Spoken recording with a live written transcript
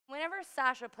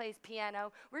Sacha plays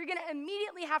piano, we're going to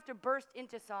immediately have to burst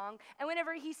into song, and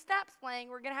whenever he stops playing,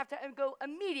 we're going to have to go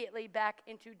immediately back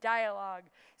into dialogue.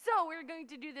 So we're going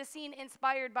to do this scene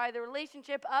inspired by the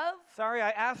relationship of... Sorry,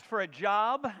 I asked for a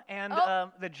job, and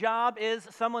the job is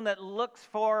someone that looks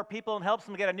for people and helps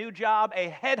them get a new job, a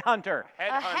headhunter.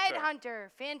 A headhunter.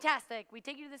 Fantastic. We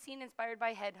take you to the scene inspired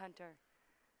by headhunter.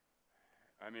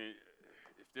 I mean,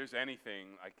 if there's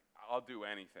anything, like, I'll do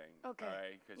anything. Okay. All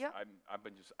right? Because Yep. I've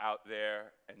been just out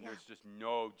there, and there's just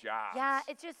no jobs. Yeah,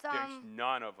 it's just There's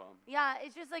none of them. Yeah,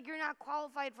 it's just like you're not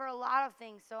qualified for a lot of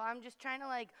things. So I'm just trying to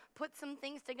like put some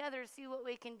things together to see what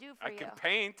we can do for you. I can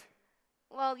paint.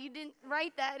 Well, you didn't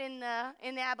write that in the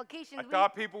application. I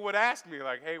thought people would ask me,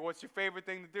 like, hey, what's your favorite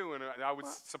thing to do? And I would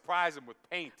surprise them with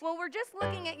paint. Well, we're just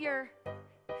looking at your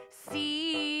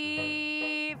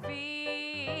CV.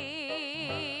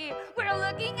 We're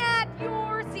looking at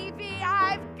your CV.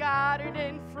 I've got it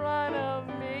in front of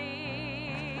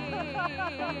me.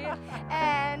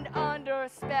 And under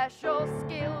special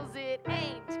skills, it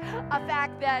ain't a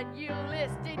fact that you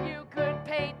listed you could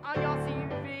paint on your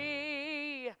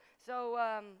CV. So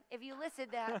if you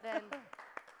listed that, then...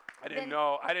 I didn't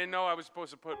know I was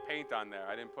supposed to put paint on there.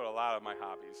 I didn't put a lot of my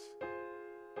hobbies.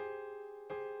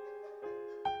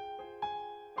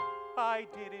 I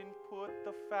didn't put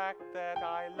the fact that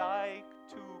I like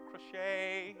to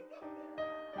crochet.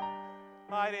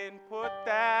 I didn't put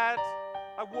that.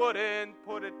 I wouldn't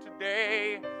put it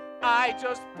today. I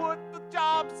just put the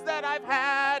jobs that I've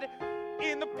had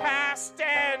in the past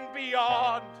and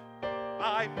beyond.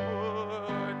 I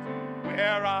put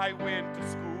where I went to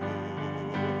school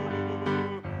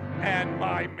and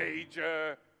my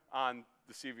major on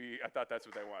the CV. I thought that's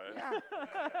what they wanted. Yeah.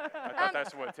 I thought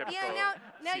that's what a typical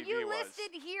now CV you was.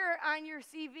 listed here on your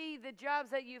CV the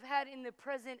jobs that you've had in the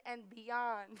present and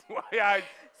beyond. Well, yeah,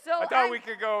 So I thought we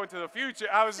could go into the future.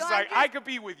 I was just like, I could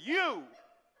be with you.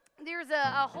 There's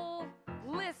a whole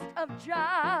list of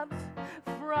jobs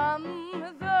from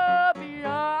the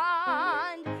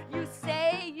beyond. You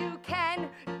say you can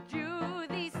do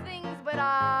these things, but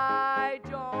I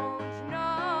don't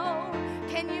know.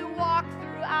 Can you walk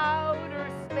through outer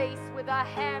space with a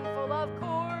handful of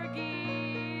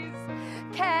corgis?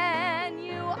 Can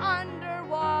you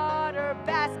underwater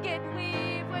basket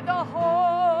weave with a horse?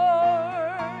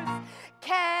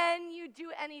 Can you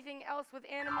do anything else with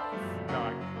animals?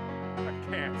 No, I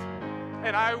can't.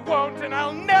 And I won't, and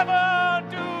I'll never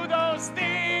do those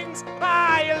things.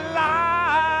 I lie.